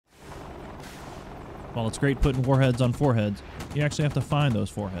While it's great putting warheads on foreheads, you actually have to find those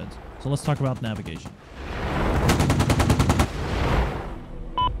foreheads. So let's talk about navigation.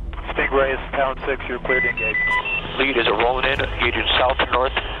 Stingray is pound 6, you're cleared to engage. Lead is rolling in, engaging south to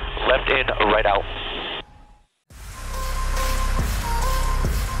north, left in, right out.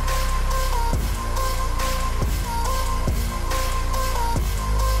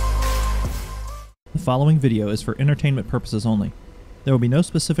 The following video is for entertainment purposes only. There will be no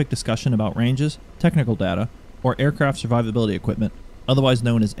specific discussion about ranges, technical data, or aircraft survivability equipment, otherwise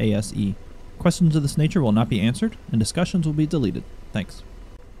known as ASE. Questions of this nature will not be answered, and discussions will be deleted. Thanks.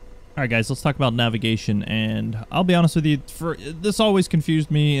 Alright guys, let's talk about navigation, and I'll be honest with you, this always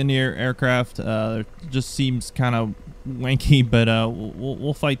confused me in the aircraft. It just seems kind of wanky, but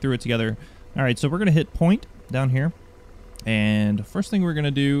we'll fight through it together. Alright, so we're going to hit point down here, and first thing we're going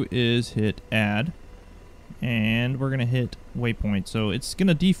to do is hit add, and we're going to hit waypoint. So it's going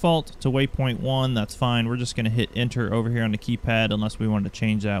to default to waypoint 1, that's fine. We're just going to hit enter over here on the keypad unless we wanted to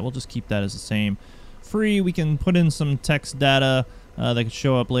change that. We'll just keep that as the same. Free, we can put in some text data that could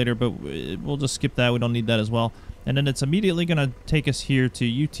show up later, but we'll just skip that. We don't need that as well. And then it's immediately going to take us here to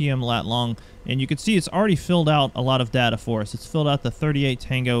UTM lat long, and you can see it's already filled out a lot of data for us. It's filled out the 38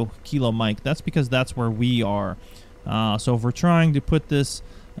 Tango Kilo Mike. That's because that's where we are. So if we're trying to put this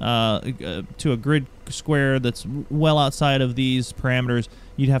to a grid square that's well outside of these parameters,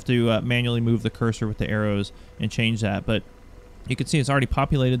 you'd have to manually move the cursor with the arrows and change that. But you can see it's already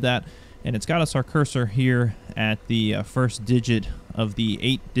populated that, and it's got us our cursor here at the first digit of the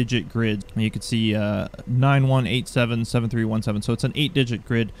 8-digit grid. And you can see 91877317. So it's an 8-digit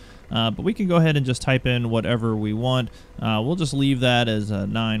grid, but we can go ahead and just type in whatever we want. We'll just leave that as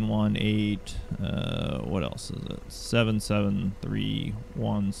 918. What else is it?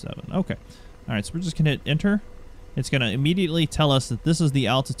 77317. Okay. All right. So we're just gonna hit enter. It's gonna immediately tell us that this is the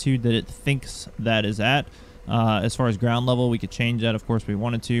altitude that it thinks that is at. As far as ground level, we could change that, of course, if we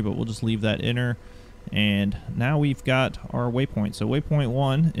wanted to, but we'll just leave that enter. And now we've got our waypoint. So waypoint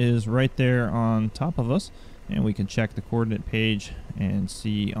 1 is right there on top of us, and we can check the coordinate page and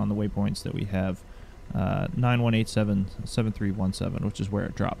see on the waypoints that we have 91877317, which is where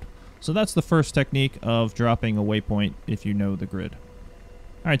it dropped. So that's the first technique of dropping a waypoint if you know the grid.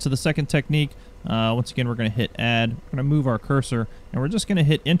 All right, so the second technique, once again, we're going to hit add. We're going to move our cursor, and we're just going to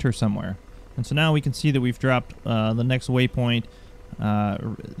hit enter somewhere. And so now we can see that we've dropped the next waypoint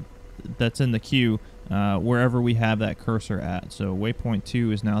that's in the queue wherever we have that cursor at. So waypoint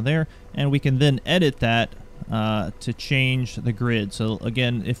 2 is now there, and we can then edit that to change the grid. So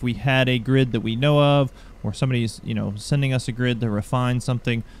again, if we had a grid that we know of, or somebody's sending us a grid to refine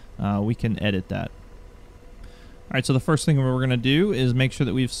something, we can edit that. All right, so the first thing we're going to do is make sure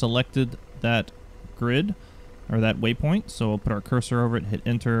that we've selected that grid or that waypoint. So we'll put our cursor over it, hit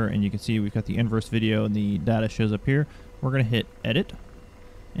enter, and you can see we've got the inverse video and the data shows up here. We're going to hit edit,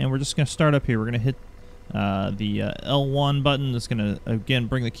 and we're just going to start up here. We're going to hit the L1 button. That's going to, again,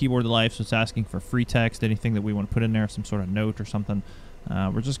 bring the keyboard to life. So it's asking for free text, anything that we want to put in there, some sort of note or something.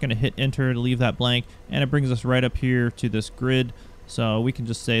 We're just going to hit enter to leave that blank, and it brings us right up here to this grid. So we can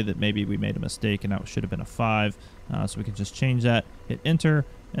just say that maybe we made a mistake and that should have been a 5. So we can just change that, hit enter,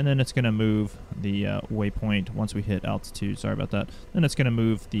 and then it's going to move the waypoint once we hit altitude. Sorry about that. Then it's going to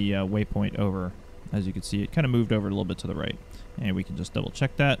move the waypoint over. As you can see, it kind of moved over a little bit to the right. And we can just double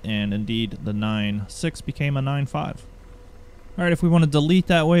check that, and indeed the 9.6 became a 9.5. All right, if we want to delete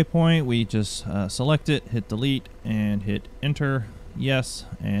that waypoint, we just select it, hit delete, and hit enter, yes,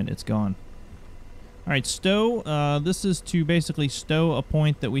 and it's gone. All right, stow, this is to basically stow a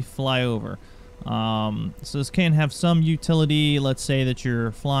point that we fly over. So this can have some utility. Let's say that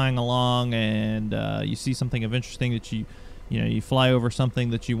you're flying along and you see something of interesting that you fly over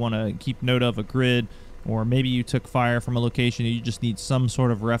something that you want to keep note of, a grid, or maybe you took fire from a location and you just need some sort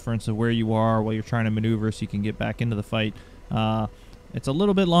of reference of where you are while you're trying to maneuver so you can get back into the fight. It's a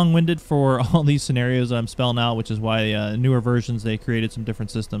little bit long-winded for all these scenarios I'm spelling out, which is why newer versions, they created some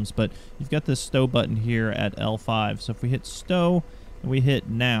different systems. But you've got this stow button here at L5. So if we hit stow and we hit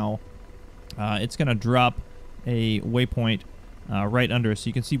now, it's going to drop a waypoint right under us. So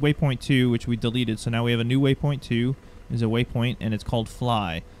you can see waypoint 2, which we deleted. So now we have a new waypoint 2 is a waypoint, and it's called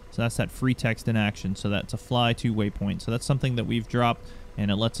fly. So that's that free text in action. So that's a fly to waypoint. So that's something that we've dropped, and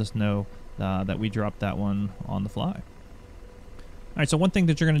it lets us know that we dropped that one on the fly. All right, so one thing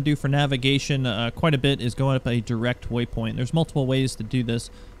that you're going to do for navigation quite a bit is go up a direct waypoint. There's multiple ways to do this.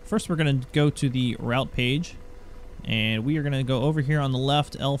 First, we're going to go to the route page, and we are going to go over here on the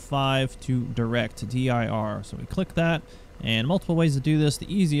left, L5 to direct, DIR. So we click that, and multiple ways to do this.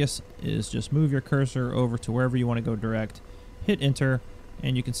 The easiest is just move your cursor over to wherever you want to go direct, hit enter,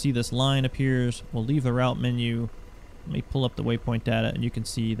 and you can see this line appears. We'll leave the route menu. Let me pull up the waypoint data, and you can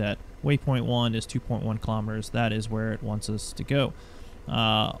see that waypoint 1 is 2.1 kilometers. That is where it wants us to go.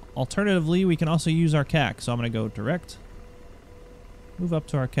 Alternatively, we can also use our CAC. So I'm going to go direct, move up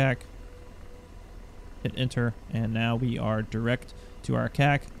to our CAC, hit enter, and now we are direct to our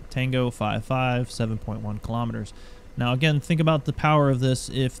CAC, Tango 55, 7.1 kilometers. Now again, think about the power of this.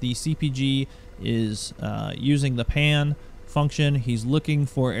 If the CPG is using the pan function, he's looking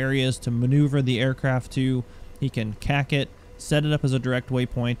for areas to maneuver the aircraft to. He can CAC it, set it up as a direct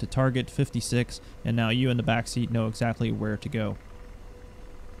waypoint to target 56, and now you in the backseat know exactly where to go.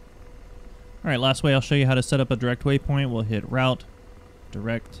 Alright, last way I'll show you how to set up a direct waypoint. We'll hit route,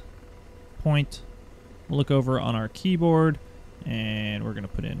 direct, point. We'll look over on our keyboard, and we're going to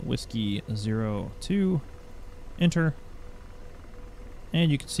put in whiskey 02, enter.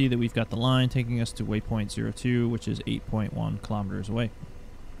 And you can see that we've got the line taking us to waypoint 02, which is 8.1 kilometers away.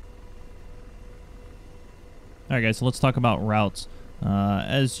 Alright guys, so let's talk about routes.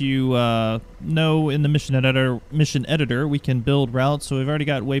 As you know, in the mission editor, we can build routes. So we've already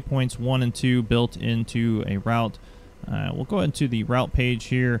got waypoints 1 and 2 built into a route. We'll go into the route page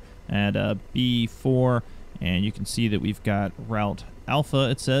here at B4, and you can see that we've got route alpha,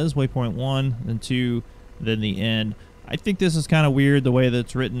 it says, waypoint 1, then 2, then the end. I think this is kind of weird the way that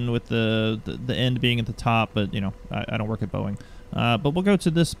it's written with the end being at the top, but you know, I don't work at Boeing. But we'll go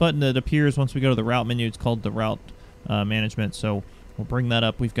to this button that appears once we go to the route menu. It's called the route management. So we'll bring that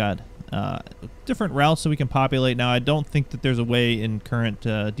up. We've got different routes that we can populate. Now, I don't think that there's a way in current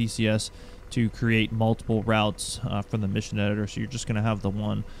DCS to create multiple routes from the mission editor, so you're just going to have the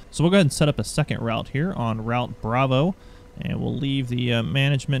one. So we'll go ahead and set up a second route here on route Bravo, and we'll leave the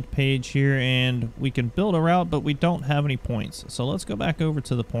management page here, and we can build a route, but we don't have any points. So let's go back over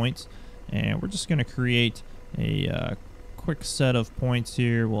to the points, and we're just going to create a quick set of points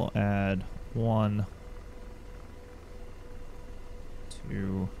here. We'll add 1,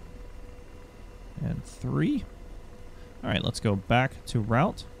 2, and 3. All right, let's go back to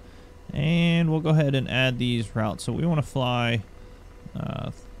route, and we'll go ahead and add these routes. So we want to fly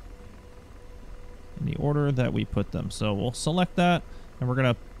in the order that we put them. So we'll select that, and we're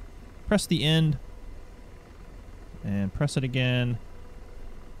going to press the end and press it again.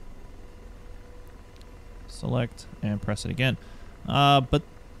 Select and press it again. But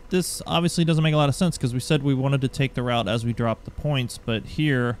this obviously doesn't make a lot of sense because we said we wanted to take the route as we drop the points, but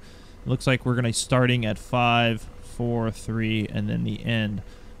here it looks like we're going to be starting at 5, 4, 3, and then the end.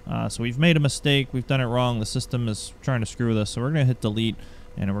 So we've made a mistake. We've done it wrong. The system is trying to screw with us. So we're going to hit delete,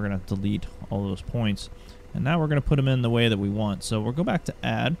 and we're going to delete all those points. And now we're going to put them in the way that we want. So we'll go back to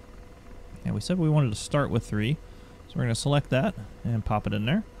add, and we said we wanted to start with 3. So we're going to select that and pop it in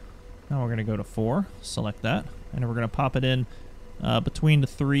there. Now we're going to go to 4, select that, and we're going to pop it in between the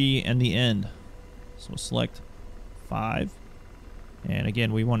 3 and the end. So we'll select 5, and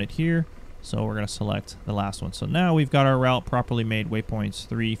again we want it here, so we're going to select the last one. So now we've got our route properly made, waypoints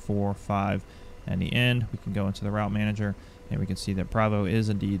 3, 4, 5, and the end. We can go into the route manager, and we can see that Bravo is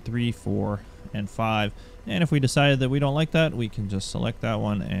indeed 3, 4, and 5. And if we decided that we don't like that, we can just select that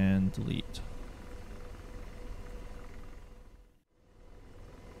one and delete.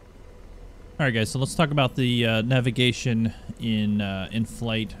 Alright guys, so let's talk about the navigation in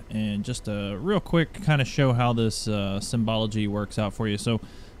flight, and just a real quick kind of show how this symbology works out for you. So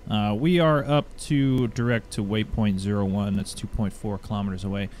we are up to direct to waypoint 01, that's 2.4 kilometers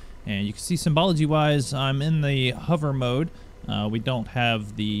away, and you can see symbology wise I'm in the hover mode. We don't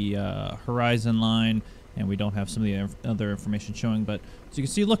have the horizon line, and we don't have some of the other information showing, but as you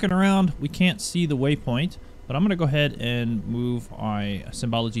can see looking around we can't see the waypoint. But I'm going to go ahead and move my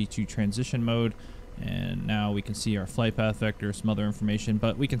symbology to transition mode, and now we can see our flight path vector, some other information.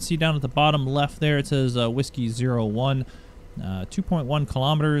 But we can see down at the bottom left there it says whiskey 01, 2.1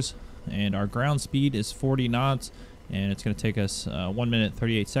 kilometers, and our ground speed is 40 knots, and it's going to take us 1 minute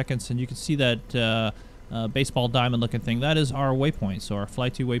 38 seconds. And you can see that baseball diamond looking thing, that is our waypoint. So our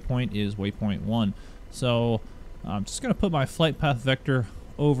flight to waypoint is waypoint 1. So I'm just going to put my flight path vector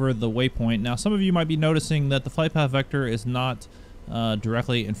over the waypoint. Now some of you might be noticing that the flight path vector is not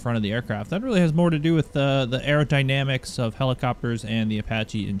directly in front of the aircraft. That really has more to do with the aerodynamics of helicopters and the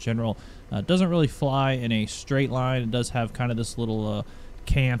Apache in general. It doesn't really fly in a straight line. It does have kind of this little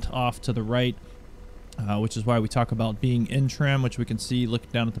cant off to the right, which is why we talk about being in trim, which we can see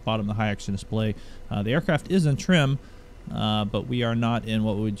looking down at the bottom of the high action display. The aircraft is in trim, but we are not in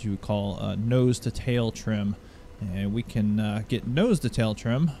what would you call nose to tail trim. And we can get nose to tail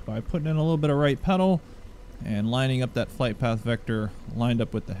trim by putting in a little bit of right pedal and lining up that flight path vector lined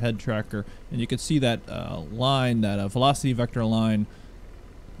up with the head tracker. And you can see that line, that velocity vector line,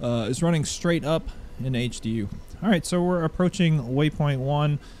 is running straight up in HDU. All right, so we're approaching waypoint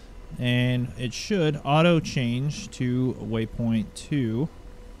 1, and it should auto change to waypoint 2,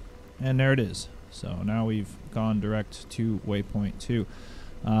 and there it is. So now we've gone direct to waypoint 2.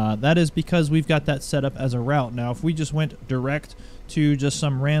 That is because we've got that set up as a route. Now, if we just went direct to just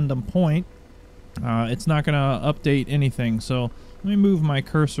some random point, it's not going to update anything. So let me move my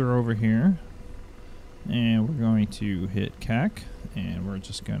cursor over here, and we're going to hit CAC, and we're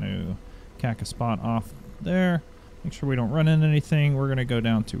just going to CAC a spot off there. Make sure we don't run into anything. We're going to go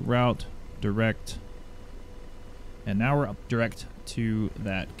down to route, direct, and now we're up direct to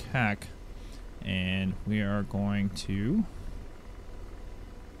that CAC, and we are going to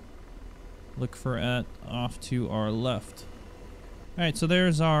look for it off to our left. Alright, so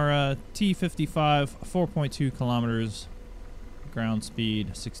there's our T-55, 4.2 kilometers, ground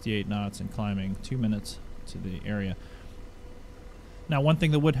speed 68 knots, and climbing 2 minutes to the area. Now, one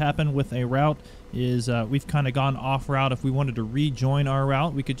thing that would happen with a route is we've kind of gone off route. If we wanted to rejoin our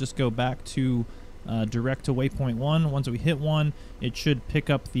route, we could just go back to direct to waypoint 1. Once we hit 1, it should pick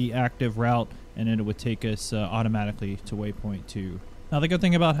up the active route, and then it would take us automatically to waypoint 2. Now, the good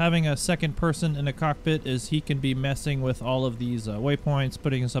thing about having a second person in the cockpit is he can be messing with all of these waypoints,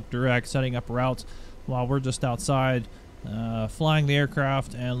 putting us up direct, setting up routes, while we're just outside flying the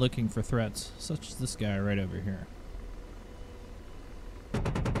aircraft and looking for threats, such as this guy right over here.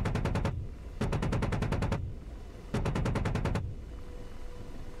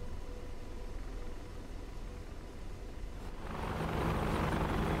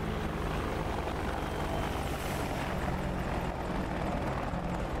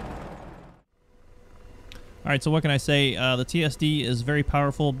 Alright, so what can I say? The TSD is very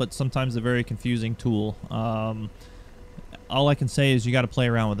powerful, but sometimes a very confusing tool. All I can say is you got to play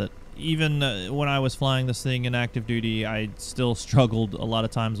around with it. Even when I was flying this thing in active duty, I still struggled a lot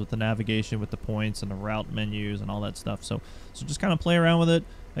of times with the navigation, with the points and the route menus and all that stuff. So just kind of play around with it.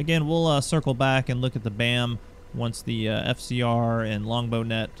 Again, we'll circle back and look at the BAM once the FCR and Longbow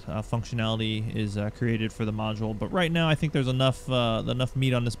Net functionality is created for the module. But right now, I think there's enough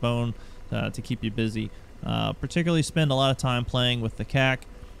meat on this bone to keep you busy. Particularly spend a lot of time playing with the CAC,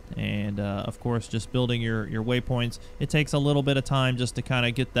 and of course just building your waypoints. It takes a little bit of time just to kind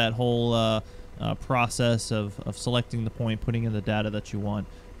of get that whole process of selecting the point, putting in the data that you want,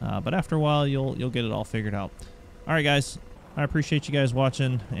 but after a while you'll get it all figured out. Alright guys, I appreciate you guys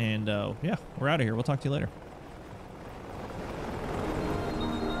watching, and yeah, we're out of here. We'll talk to you later.